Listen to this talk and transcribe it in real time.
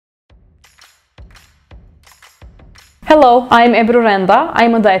Hello, I'm Ebru Renda.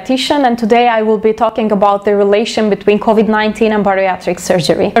 I'm a dietitian and today I will be talking about the relation between Covid-19 and bariatric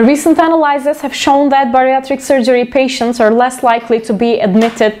surgery. Recent analyses have shown that bariatric surgery patients are less likely to be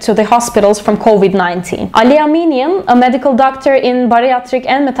admitted to the hospitals from Covid-19. Ali Aminian, a medical doctor in Bariatric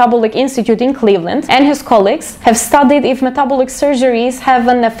and Metabolic Institute in Cleveland, and his colleagues have studied if metabolic surgeries have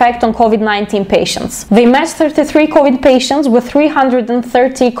an effect on Covid-19 patients. They matched 33 Covid patients with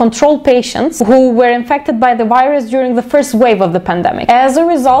 330 control patients who were infected by the virus during the first wave of the pandemic. As a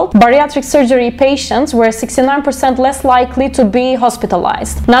result, bariatric surgery patients were 69% less likely to be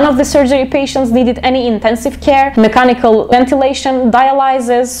hospitalized. None of the surgery patients needed any intensive care, mechanical ventilation,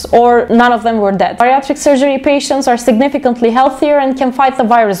 dialysis, or none of them were dead. Bariatric surgery patients are significantly healthier and can fight the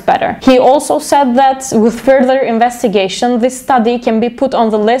virus better. He also said that with further investigation, this study can be put on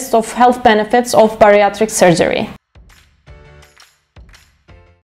the list of health benefits of bariatric surgery.